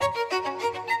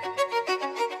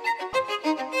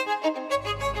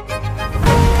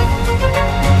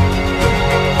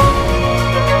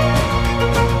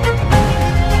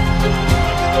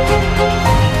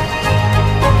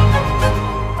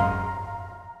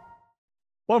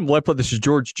Welcome to Lifeblood. This is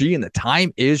George G, and the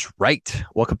time is right.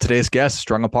 Welcome to today's guest,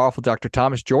 strong and powerful Dr.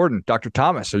 Thomas Jordan. Dr.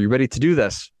 Thomas, are you ready to do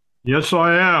this? Yes,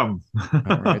 I am.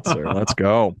 All right, sir. Let's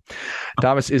go.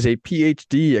 Thomas is a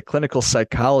PhD, a clinical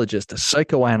psychologist, a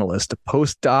psychoanalyst, a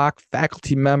postdoc,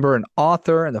 faculty member, an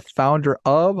author, and the founder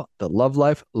of the Love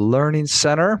Life Learning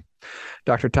Center.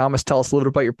 Dr. Thomas, tell us a little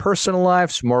bit about your personal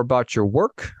life, some more about your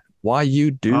work, why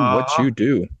you do what you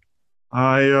do.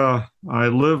 I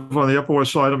live on the Upper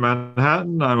West Side of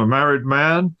Manhattan. I'm a married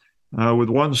man with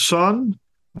one son.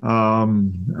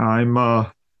 I'm in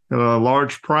a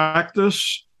large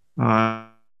practice. I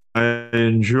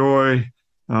enjoy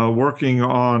working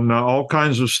on all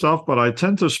kinds of stuff, but I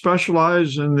tend to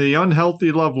specialize in the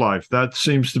unhealthy love life. That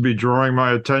seems to be drawing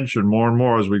my attention more and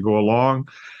more as we go along.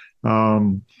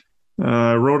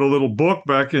 I wrote a little book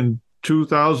back in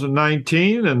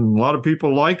 2019, and a lot of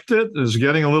people liked it. It's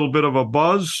getting a little bit of a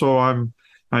buzz, so I'm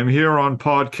here on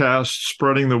podcasts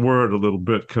spreading the word a little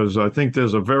bit because I think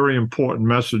there's a very important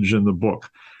message in the book,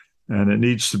 and it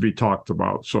needs to be talked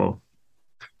about. So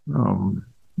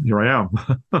here I am.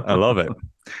 I love it.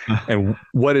 And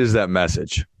what is that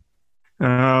message?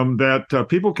 That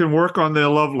people can work on their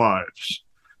love lives.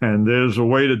 And there's a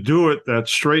way to do it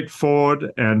that's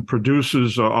straightforward and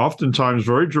produces oftentimes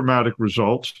very dramatic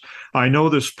results. I know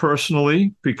this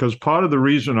personally because part of the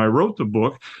reason I wrote the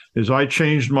book is I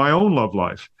changed my own love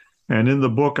life. And in the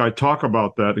book, I talk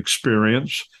about that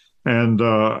experience. And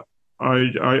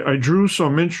I drew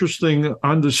some interesting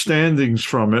understandings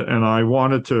from it, and I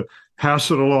wanted to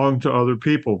pass it along to other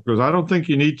people because I don't think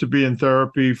you need to be in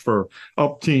therapy for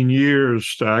up-teen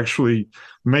years to actually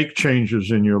make changes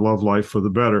in your love life for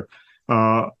the better.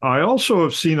 I also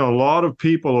have seen a lot of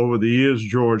people over the years,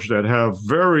 George, that have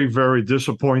very, very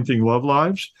disappointing love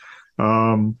lives.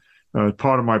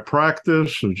 Part of my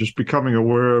practice, or just becoming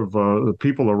aware of the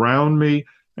people around me.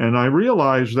 And I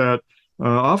realize that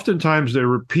oftentimes they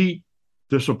repeat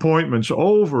disappointments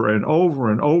over and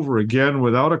over and over again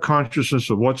without a consciousness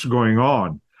of what's going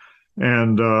on.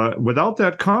 And without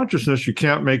that consciousness, you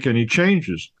can't make any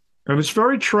changes. And it's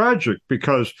very tragic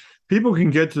because people can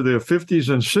get to their 50s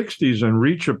and 60s and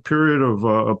reach a period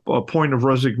of a point of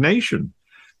resignation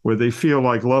where they feel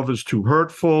like love is too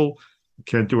hurtful,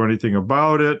 can't do anything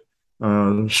about it,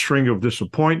 a string of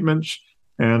disappointments.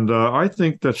 And I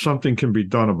think that something can be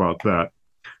done about that.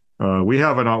 We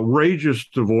have an outrageous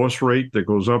divorce rate that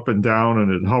goes up and down,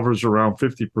 and it hovers around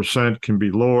 50%, can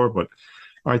be lower, but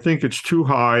I think it's too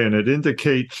high, and it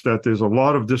indicates that there's a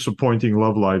lot of disappointing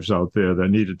love lives out there that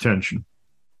need attention.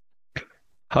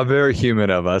 How very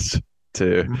human of us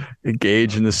to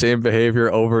engage in the same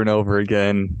behavior over and over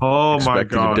again. Oh, my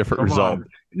expecting God. a different result.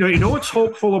 You know what's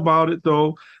hopeful about it,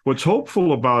 though? What's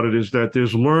hopeful about it is that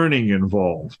there's learning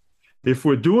involved. If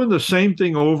we're doing the same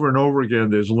thing over and over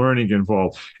again, there's learning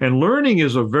involved. And learning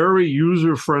is a very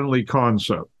user-friendly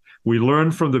concept. We learn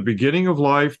from the beginning of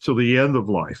life to the end of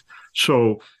life.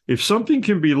 So if something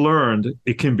can be learned,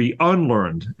 it can be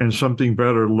unlearned and something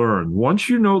better learned. Once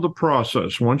you know the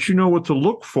process, once you know what to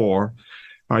look for,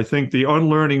 I think the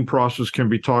unlearning process can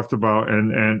be talked about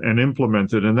and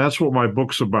implemented. And that's what my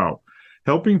book's about,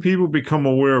 helping people become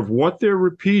aware of what they're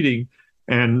repeating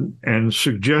and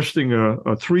suggesting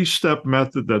a three-step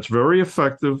method that's very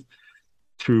effective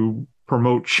to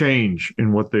promote change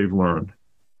in what they've learned.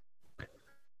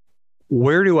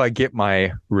 Where do I get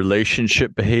my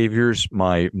relationship behaviors,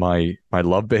 my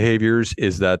love behaviors?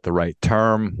 Is that the right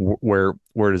term? Where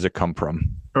does it come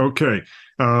from? Okay.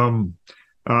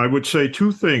 I would say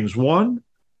two things. One,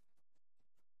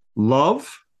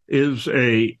 love is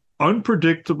a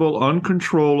unpredictable,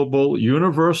 uncontrollable,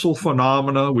 universal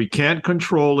phenomena. We can't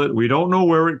control it. We don't know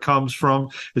where it comes from.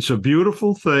 It's a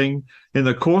beautiful thing. In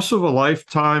the course of a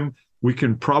lifetime, we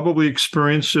can probably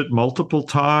experience it multiple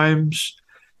times.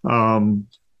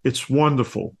 It's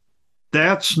wonderful.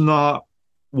 That's not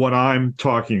what I'm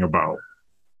talking about.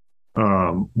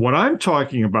 What I'm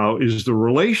talking about is the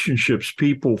relationships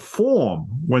people form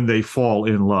when they fall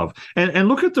in love. And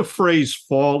look at the phrase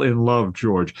fall in love,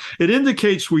 George. It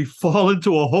indicates we fall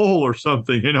into a hole or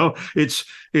something,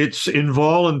 it's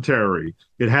involuntary.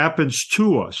 It happens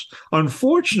to us.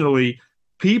 Unfortunately,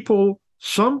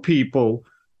 some people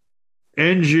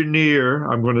engineer,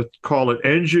 I'm going to call it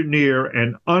engineer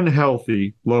an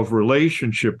unhealthy love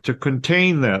relationship to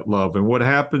contain that love. And what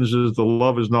happens is the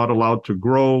love is not allowed to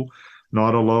grow,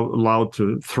 not allowed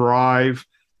to thrive.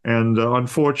 And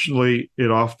unfortunately, it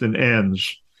often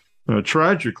ends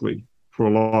tragically for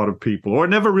a lot of people, or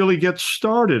never really gets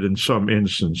started in some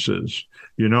instances.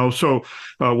 So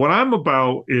what I'm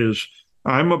about is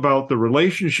I'm about the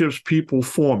relationships people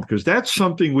form, because that's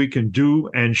something we can do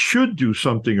and should do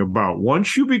something about.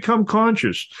 Once you become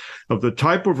conscious of the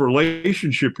type of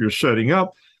relationship you're setting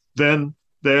up, then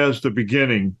there's the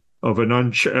beginning of an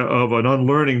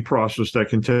unlearning process that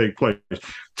can take place.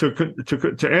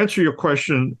 To answer your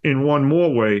question in one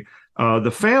more way,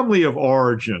 the family of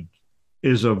origin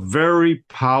is a very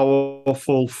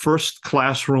powerful first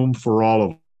classroom for all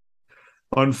of us.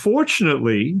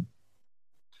 Unfortunately,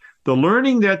 the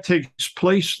learning that takes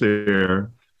place there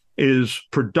is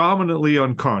predominantly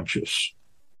unconscious.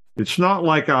 It's not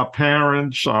like our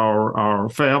parents, our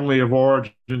family of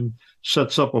origin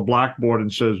sets up a blackboard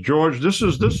and says, George, this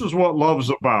is what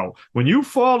love's about. When you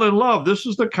fall in love, this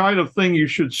is the kind of thing you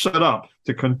should set up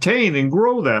to contain and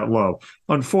grow that love,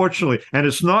 unfortunately. And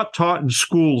it's not taught in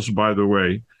schools, by the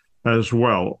way, as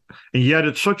well. And yet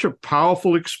it's such a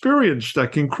powerful experience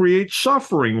that can create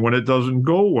suffering when it doesn't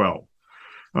go well.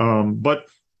 But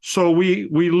so we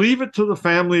leave it to the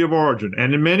family of origin.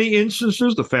 And in many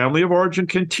instances, the family of origin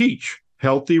can teach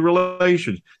healthy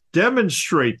relations,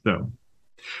 demonstrate them.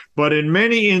 But in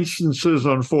many instances,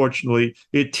 unfortunately,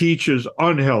 it teaches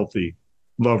unhealthy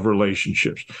love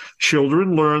relationships.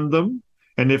 Children learn them.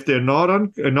 And if they're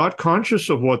not conscious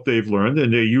of what they've learned,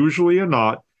 and they usually are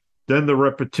not, then the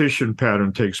repetition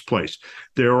pattern takes place.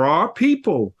 There are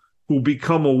people who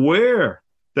become aware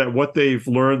that what they've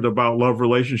learned about love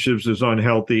relationships is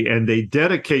unhealthy, and they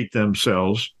dedicate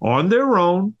themselves on their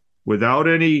own, without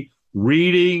any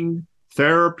reading,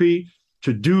 therapy,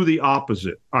 to do the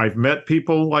opposite. I've met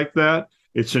people like that.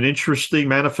 It's an interesting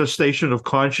manifestation of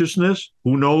consciousness.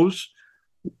 Who knows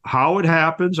how it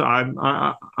happens?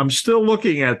 I'm still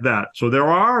looking at that. So there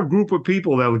are a group of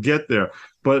people that will get there,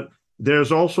 but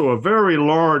there's also a very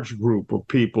large group of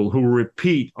people who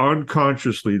repeat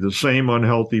unconsciously the same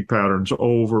unhealthy patterns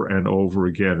over and over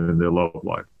again in their love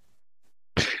life.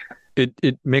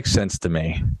 It makes sense to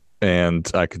me, and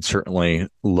I could certainly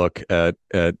look at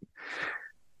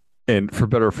and for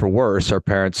better or for worse, our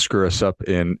parents screw us up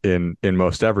in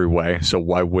most every way. So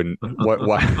why wouldn't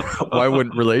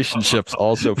relationships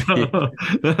also be?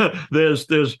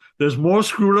 There's more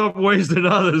screwed up ways than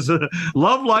others.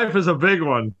 Love life is a big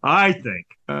one, I think.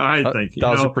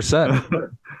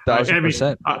 1,000%.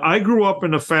 1,000%. I grew up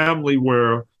in a family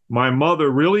where my mother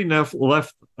really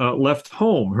left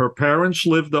home. Her parents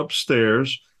lived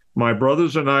upstairs. My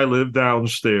brothers and I lived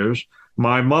downstairs.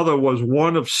 My mother was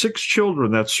one of 6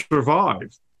 children that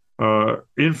survived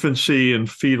infancy and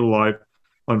fetal life,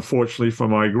 unfortunately, for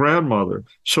my grandmother.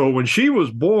 So when she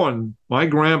was born, my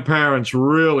grandparents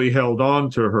really held on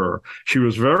to her. She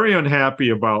was very unhappy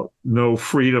about no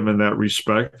freedom in that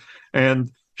respect.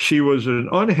 And she was an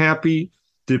unhappy,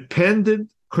 dependent,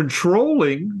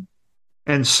 controlling,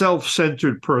 and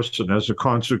self-centered person as a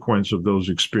consequence of those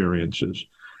experiences.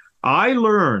 I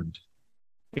learned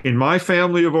in my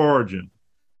family of origin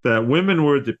that women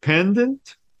were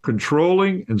dependent,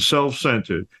 controlling, and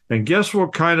self-centered. And guess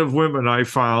what kind of women I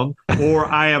found, or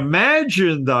I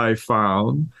imagined I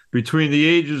found, between the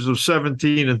ages of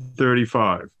 17 and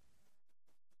 35.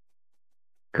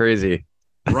 Crazy.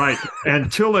 Right.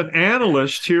 Until an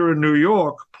analyst here in New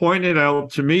York pointed out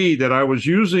to me that I was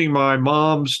using my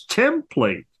mom's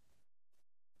template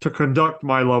to conduct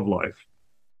my love life.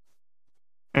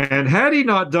 And had he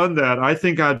not done that, I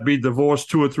think I'd be divorced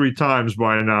 2 or 3 times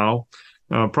by now,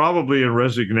 probably in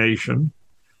resignation,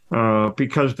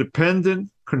 because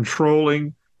dependent,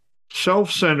 controlling,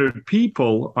 self-centered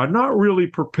people are not really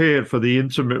prepared for the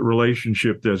intimate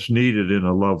relationship that's needed in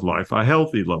a love life, a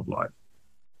healthy love life.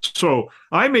 So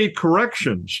I made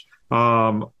corrections.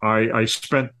 I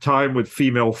spent time with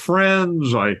female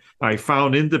friends. I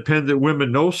found independent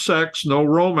women, no sex, no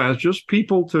romance, just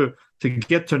people to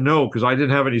get to know, because I didn't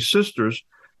have any sisters.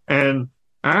 And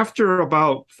after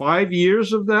about 5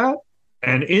 years of that,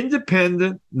 an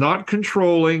independent, not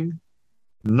controlling,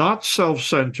 not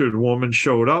self-centered woman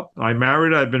showed up. I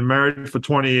married. I've been married for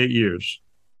 28 years.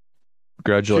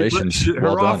 Congratulations.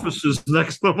 Her office is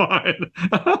next to mine.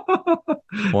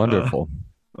 Wonderful.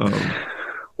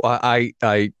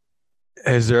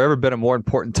 Has there ever been a more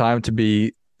important time to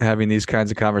be having these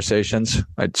kinds of conversations?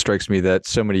 It strikes me that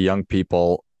so many young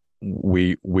people,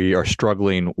 we are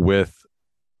struggling with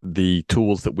the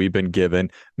tools that we've been given.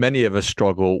 Many of us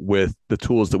struggle with the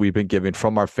tools that we've been given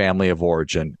from our family of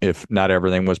origin. If not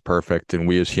everything was perfect, and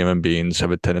we as human beings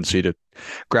have a tendency to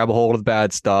grab a hold of the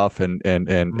bad stuff and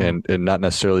not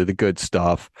necessarily the good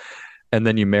stuff. And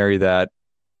then you marry that,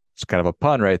 it's kind of a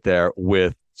pun right there,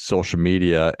 with social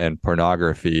media and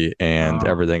pornography and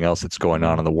everything else that's going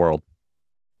on in the world.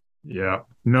 Yeah.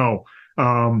 No.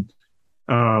 In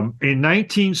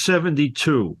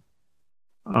 1972,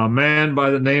 a man by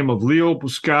the name of Leo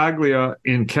Buscaglia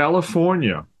in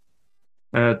California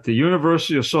at the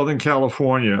University of Southern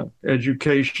California,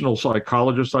 educational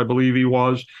psychologist, I believe he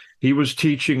was. He was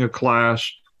teaching a class.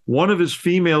 One of his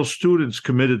female students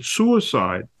committed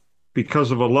suicide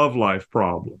because of a love life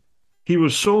problem. He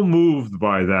was so moved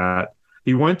by that.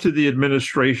 He went to the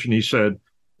administration. He said,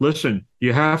 listen,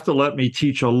 you have to let me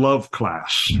teach a love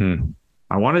class.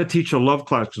 I want to teach a love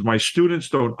class because my students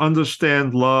don't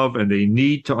understand love and they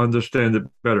need to understand it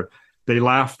better. They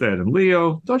laughed at him.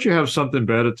 Leo, don't you have something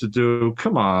better to do?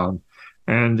 Come on.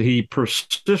 And he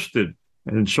persisted.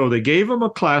 And so they gave him a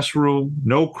classroom,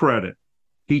 no credit.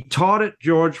 He taught it,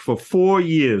 George, for 4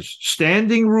 years,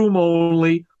 standing room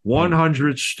only.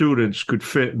 100 students could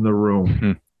fit in the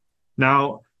room.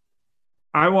 Now,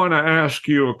 I want to ask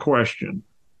you a question.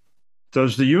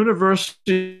 Does the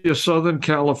University of Southern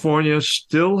California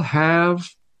still have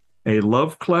a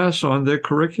love class on their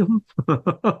curriculum?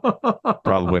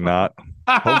 Probably not.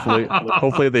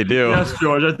 Hopefully they do. Yes,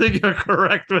 George, I think you're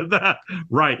correct with that.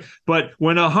 Right. But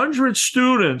when 100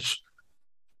 students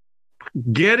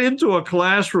get into a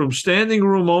classroom, standing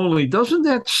room only, doesn't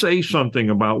that say something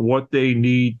about what they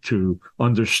need to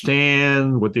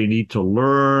understand, what they need to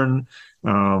learn?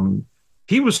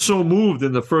 He was so moved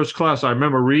in the first class. I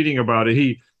remember reading about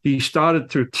it. He started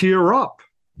to tear up,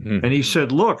 and he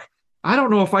said, look, I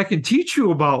don't know if I can teach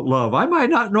you about love. I might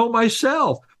not know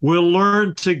myself. We'll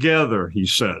learn together, he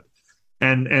said.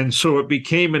 And so it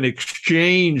became an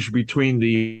exchange between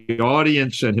the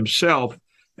audience and himself.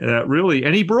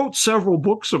 And he wrote several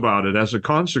books about it as a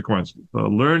consequence,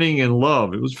 Learning in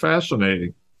Love. It was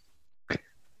fascinating.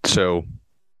 So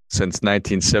since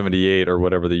 1978 or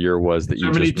whatever the year was that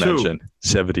you 72. Just mentioned,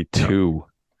 72. Yeah.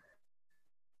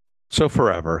 So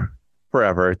forever.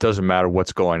 It doesn't matter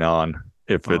what's going on.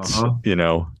 If it's,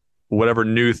 whatever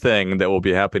new thing that will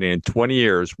be happening in 20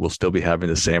 years, we'll still be having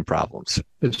the same problems.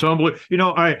 It's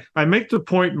unbelievable. I make the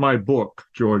point in my book,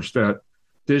 George, that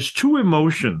there's two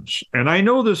emotions, and I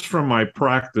know this from my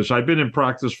practice. I've been in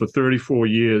practice for 34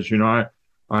 years.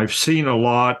 I've seen a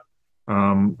lot.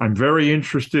 I'm very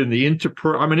interested in the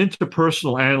I'm an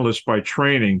interpersonal analyst by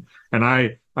training, and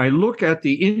I look at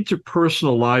the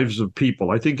interpersonal lives of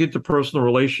people. I think interpersonal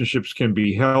relationships can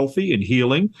be healthy and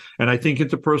healing, and I think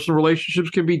interpersonal relationships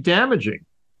can be damaging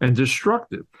and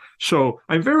destructive. So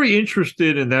I'm very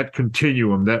interested in that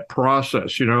continuum, that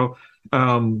process,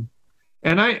 And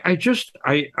I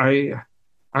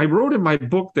wrote in my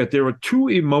book that there are two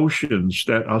emotions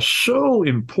that are so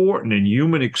important in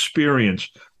human experience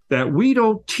that we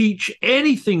don't teach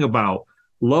anything about.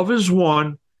 Love is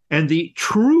one, and the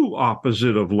true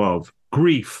opposite of love,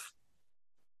 grief.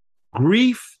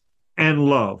 Grief and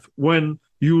love. When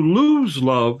you lose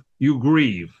love, you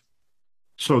grieve.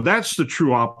 So that's the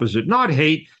true opposite, not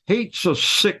hate. Hate's a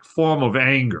sick form of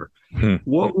anger.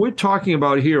 What we're talking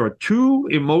about here are two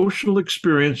emotional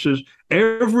experiences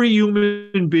every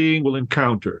human being will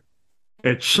encounter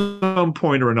at some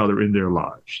point or another in their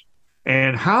lives.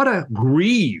 And how to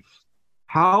grieve,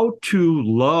 how to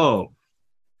love.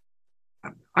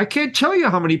 I can't tell you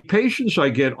how many patients I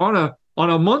get on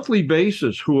a monthly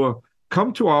basis who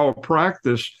come to our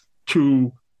practice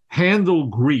to handle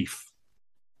grief.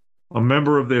 A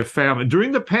member of their family.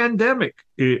 During the pandemic,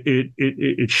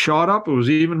 it shot up. It was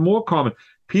even more common.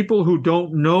 People who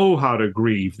don't know how to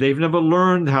grieve. They've never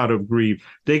learned how to grieve.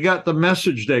 They got the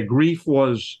message that grief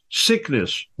was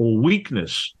sickness or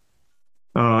weakness.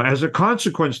 As a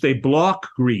consequence, they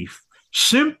block grief.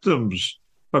 Symptoms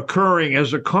occurring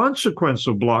as a consequence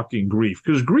of blocking grief,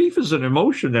 because grief is an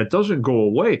emotion that doesn't go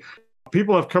away.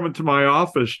 People have come into my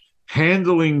office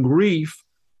handling grief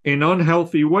in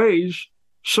unhealthy ways,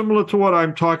 similar to what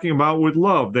I'm talking about with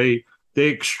love. They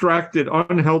extracted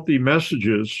unhealthy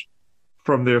messages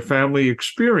from their family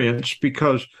experience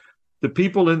because the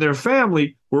people in their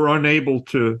family were unable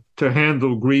to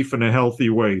handle grief in a healthy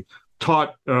way,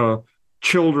 taught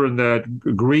children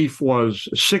that grief was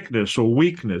sickness or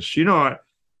weakness.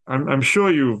 I'm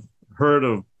sure you've heard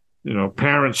of,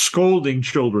 parents scolding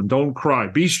children, don't cry,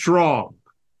 be strong.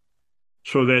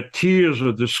 So that tears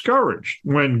are discouraged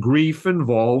when grief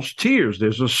involves tears.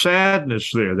 There's a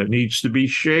sadness there that needs to be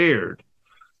shared.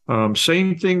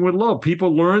 Same thing with love.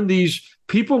 People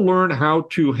learn how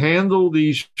to handle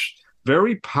these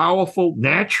very powerful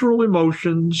natural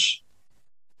emotions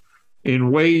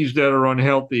in ways that are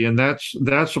unhealthy, and that's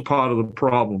a part of the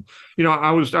problem.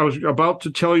 I was about to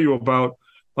tell you about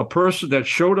a person that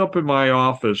showed up in my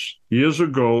office years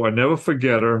ago. I never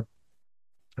forget her.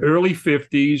 Early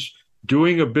 50s.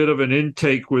 Doing a bit of an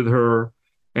intake with her,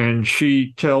 and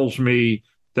she tells me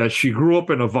that she grew up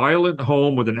in a violent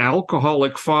home with an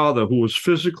alcoholic father who was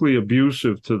physically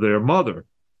abusive to their mother.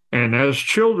 And as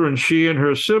children, she and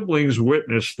her siblings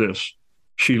witnessed this.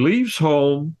 She leaves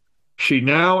home. She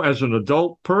now, as an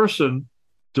adult person,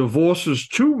 divorces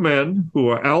two men who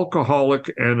are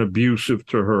alcoholic and abusive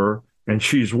to her. And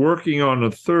she's working on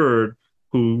a third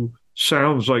who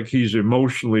sounds like he's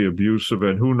emotionally abusive,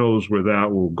 and who knows where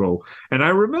that will go. And I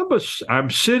remember I'm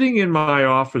sitting in my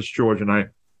office, George, and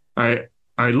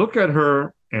I look at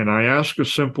her and I ask a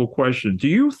simple question. Do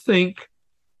you think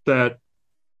that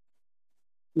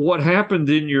what happened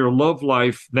in your love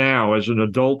life now as an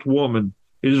adult woman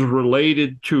is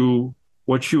related to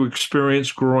what you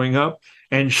experienced growing up?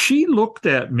 And she looked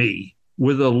at me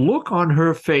with a look on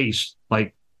her face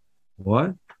like,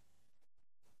 what?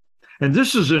 And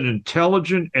this is an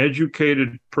intelligent,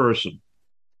 educated person.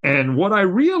 And what I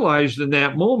realized in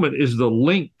that moment is the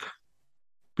link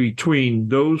between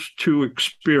those two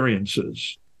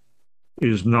experiences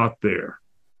is not there.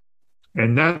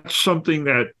 And that's something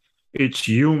that it's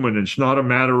human. It's not a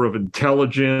matter of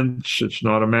intelligence. It's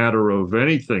not a matter of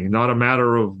anything, not a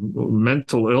matter of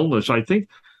mental illness. I think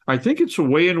it's a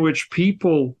way in which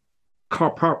people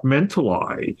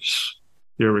compartmentalize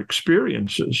their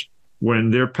experiences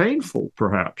when they're painful,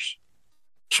 perhaps.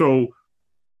 So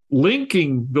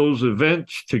linking those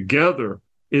events together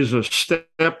is a step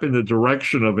in the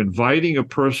direction of inviting a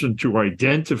person to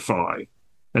identify.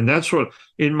 And that's what,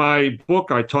 in my book,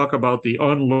 I talk about the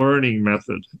unlearning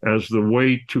method as the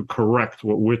way to correct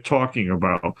what we're talking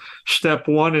about. Step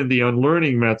one in the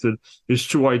unlearning method is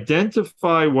to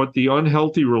identify what the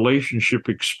unhealthy relationship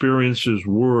experiences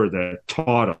were that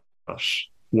taught us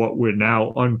what we're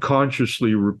now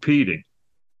unconsciously repeating,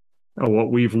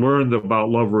 what we've learned about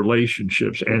love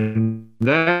relationships. And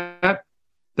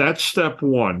that's step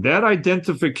one. That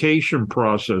identification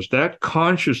process, that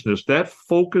consciousness, that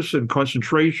focus and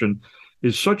concentration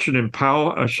is such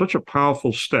a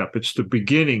powerful step. It's the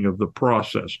beginning of the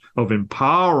process of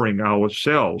empowering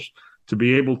ourselves to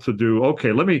be able to do, okay,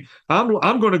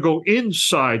 I'm going to go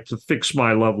inside to fix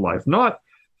my love life, not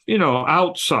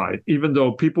outside, even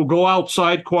though people go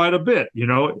outside quite a bit,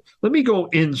 let me go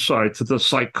inside to the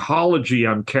psychology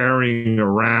I'm carrying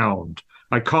around.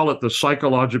 I call it the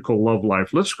psychological love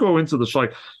life. Let's go into the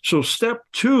psych. So step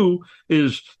two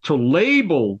is to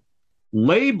label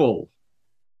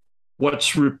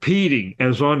what's repeating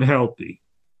as unhealthy.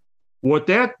 What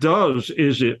that does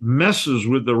is it messes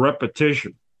with the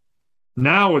repetition.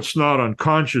 Now it's not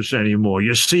unconscious anymore.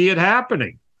 You see it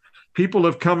happening. People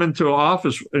have come into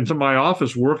my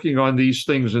office working on these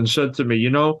things and said to me,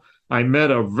 I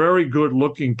met a very good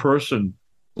looking person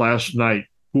last night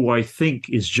who I think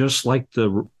is just like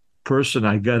the person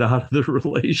I got out of the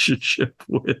relationship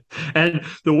with. And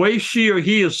the way she or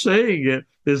he is saying it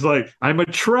is like, I'm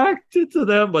attracted to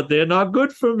them, but they're not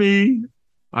good for me.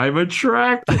 I'm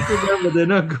attracted to them, but they're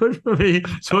not good for me.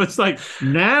 So it's like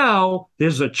now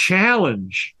there's a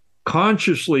challenge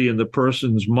consciously in the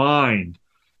person's mind,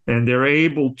 and they're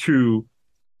able to,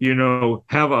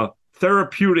 have a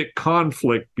therapeutic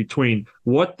conflict between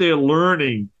what they're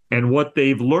learning and what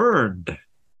they've learned.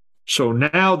 So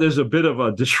now there's a bit of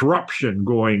a disruption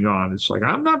going on. It's like,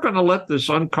 I'm not going to let this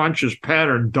unconscious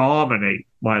pattern dominate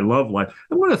my love life.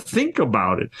 I'm going to think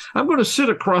about it. I'm going to sit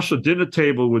across a dinner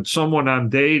table with someone I'm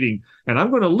dating, and I'm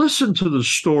going to listen to the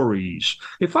stories.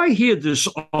 If I hear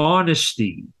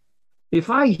dishonesty,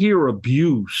 if I hear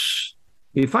abuse,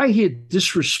 if I hear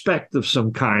disrespect of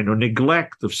some kind or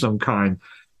neglect of some kind,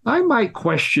 I might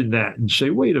question that and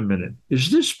say, wait a minute,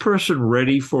 is this person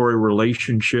ready for a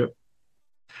relationship?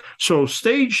 So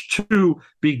stage two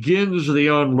begins the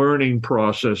unlearning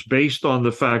process based on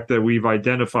the fact that we've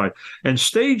identified. And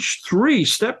step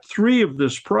three of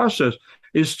this process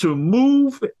is to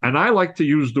move, and I like to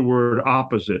use the word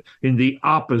opposite, in the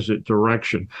opposite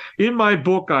direction. In my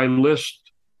book, I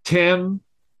list 10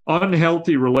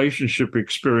 unhealthy relationship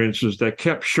experiences that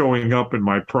kept showing up in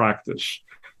my practice.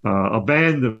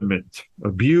 Abandonment,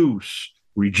 abuse,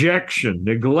 rejection,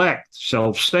 neglect,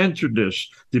 self-centeredness,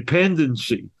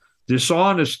 dependency,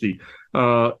 dishonesty,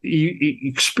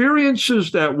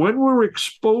 experiences that when we're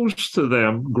exposed to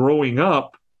them growing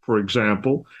up, for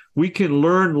example, we can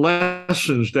learn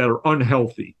lessons that are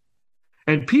unhealthy.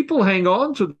 And people hang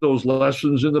on to those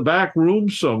lessons in the back room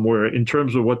somewhere in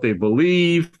terms of what they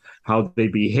believe, how they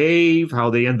behave, how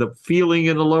they end up feeling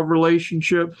in a love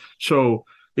relationship. So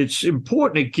it's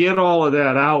important to get all of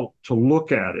that out, to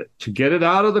look at it, to get it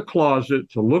out of the closet,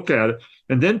 to look at it.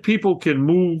 And then people can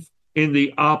move in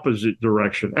the opposite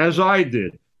direction, as I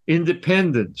did.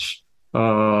 Independence,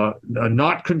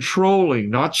 not controlling,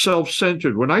 not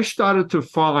self-centered. When I started to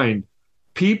find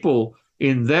people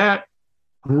in that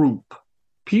group,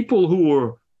 people who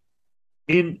are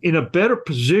in a better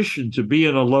position to be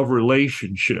in a love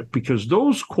relationship, because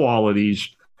those qualities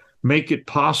make it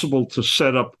possible to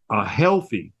set up a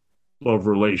healthy love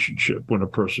relationship when a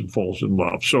person falls in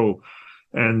love. So,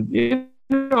 and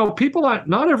people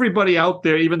not everybody out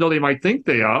there, even though they might think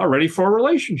they are ready for a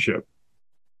relationship.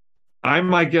 I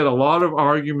might get a lot of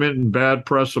argument and bad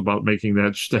press about making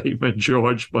that statement,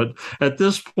 George, but at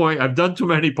this point, I've done too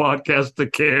many podcasts to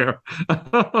care.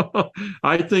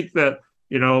 I think that,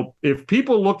 if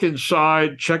people look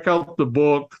inside, check out the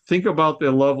book, think about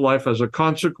their love life as a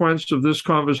consequence of this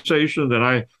conversation,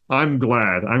 then I'm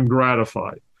glad, I'm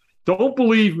gratified. Don't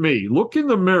believe me. Look in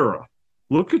the mirror.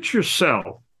 Look at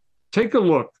yourself. Take a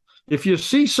look. If you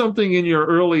see something in your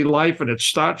early life and it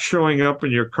starts showing up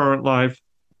in your current life,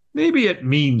 maybe it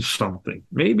means something.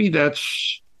 Maybe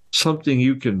that's something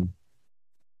you can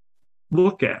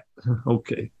look at.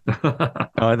 Okay.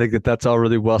 I think that's all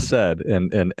really well said.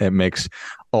 And it makes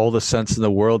all the sense in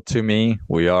the world to me.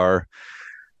 We are,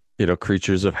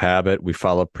 creatures of habit. We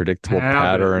follow predictable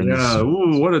patterns. Yeah.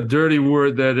 Ooh, what a dirty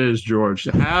word that is, George.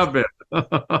 Habit.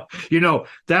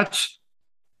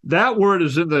 That word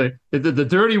is in the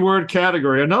dirty word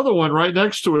category. Another one right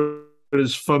next to it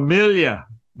is familiar.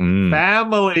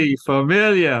 Family,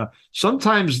 familiar.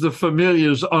 Sometimes the familiar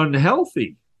is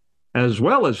unhealthy as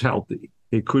well as healthy.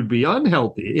 It could be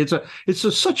unhealthy. It's a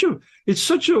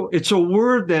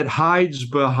word that hides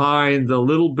behind a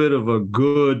little bit of a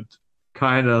good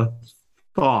kind of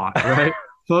thought, right?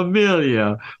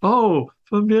 Familiar. Oh,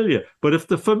 familiar. But if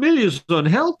the familiar is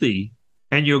unhealthy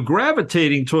and you're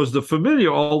gravitating towards the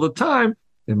familiar all the time,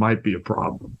 it might be a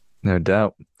problem. No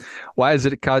doubt. Why is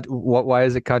it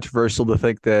controversial to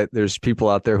think that there's people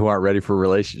out there who aren't ready for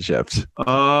relationships?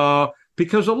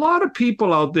 Because a lot of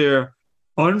people out there,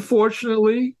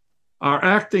 unfortunately, are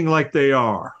acting like they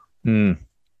are. They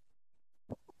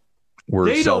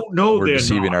don't know we're they're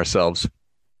deceiving not. ourselves.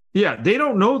 Yeah, they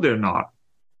don't know they're not.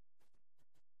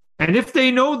 And if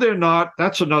they know they're not,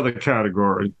 that's another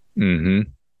category. Mm-hmm.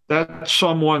 That's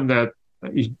someone that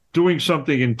is doing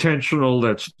something intentional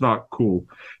that's not cool.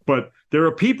 But there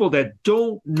are people that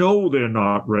don't know they're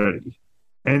not ready,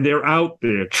 and they're out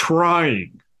there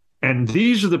trying. And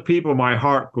these are the people my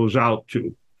heart goes out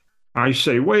to. I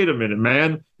say, wait a minute,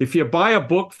 man. If you buy a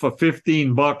book for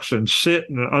 $15 and sit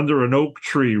under an oak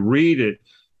tree, read it,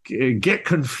 get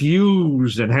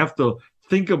confused and have to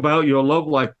think about your love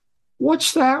life,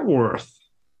 what's that worth?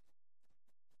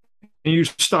 And you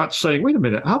start saying, wait a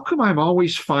minute, how come I'm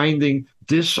always finding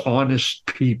dishonest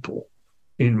people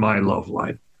in my love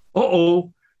life?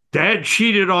 Uh-oh, dad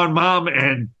cheated on mom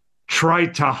and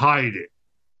tried to hide it.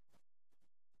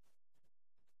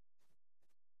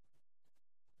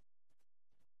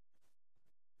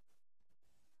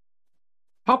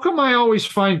 How come I always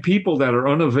find people that are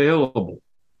unavailable,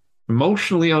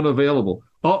 emotionally unavailable?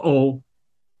 Uh-oh,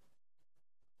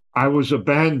 I was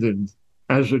abandoned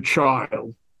as a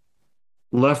child,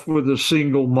 left with a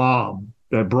single mom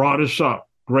that brought us up.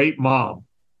 Great mom,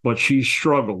 but she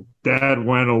struggled. Dad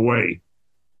went away.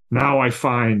 Now I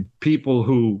find people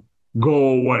who go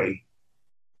away.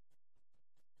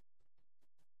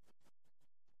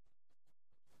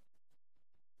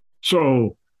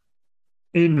 So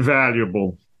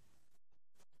invaluable.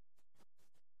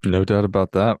 No doubt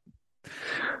about that.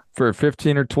 For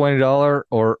 $15 or $20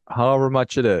 or however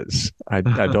much it is, I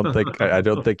don't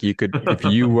think you could, if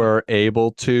you were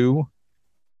able to,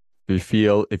 if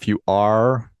you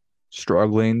are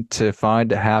struggling to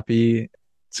find a happy,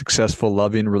 successful,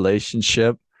 loving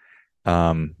relationship,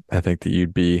 I think that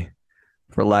you'd be,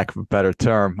 for lack of a better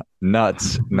term,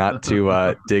 nuts not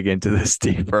to dig into this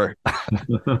deeper.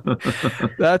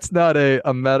 That's not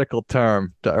a medical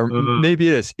term. Or maybe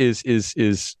it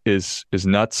is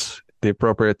nuts the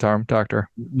appropriate term, doctor?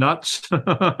 Nuts.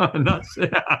 Nuts.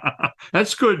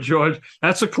 That's good, George.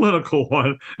 That's a clinical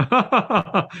one.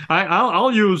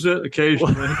 I'll use it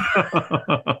occasionally.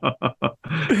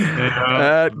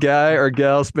 That guy or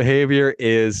gal's behavior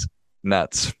is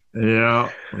nuts. Yeah.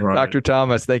 Right. Dr.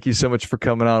 Thomas, thank you so much for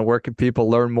coming on. Where can people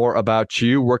learn more about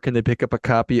you? Where can they pick up a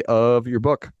copy of your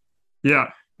book? Yeah.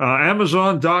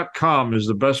 Amazon.com is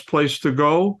the best place to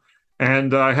go.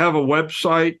 And I have a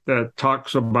website that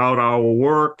talks about our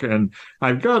work. And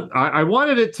I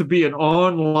wanted it to be an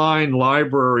online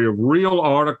library of real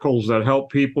articles that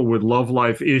help people with love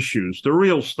life issues, the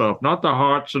real stuff, not the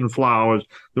hearts and flowers,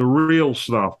 the real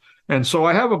stuff. And so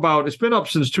I have it's been up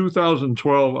since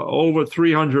 2012, over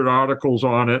 300 articles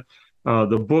on it.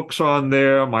 The book's on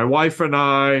there. My wife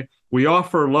and we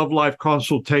offer love life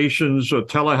consultations,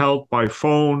 telehealth by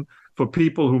phone for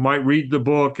people who might read the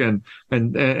book and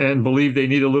believe they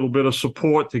need a little bit of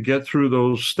support to get through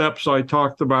those steps I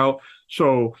talked about.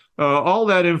 So all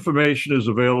that information is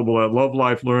available at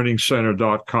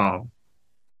lovelifelearningcenter.com.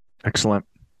 Excellent.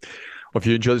 Well, if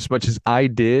you enjoyed this as much as I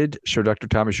did, show Dr.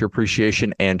 Thomas your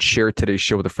appreciation and share today's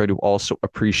show with a friend who also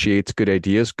appreciates good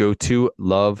ideas. Go to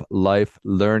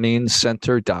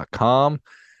lovelifelearningcenter.com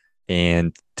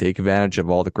and take advantage of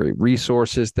all the great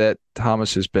resources that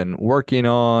Thomas has been working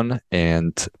on,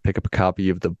 and pick up a copy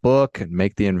of the book and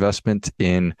make the investment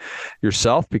in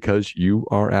yourself, because you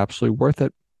are absolutely worth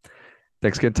it.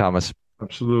 Thanks again, Thomas.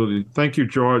 Absolutely. Thank you,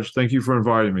 George. Thank you for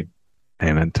inviting me.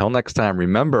 And until next time,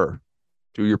 remember,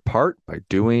 do your part by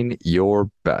doing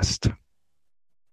your best.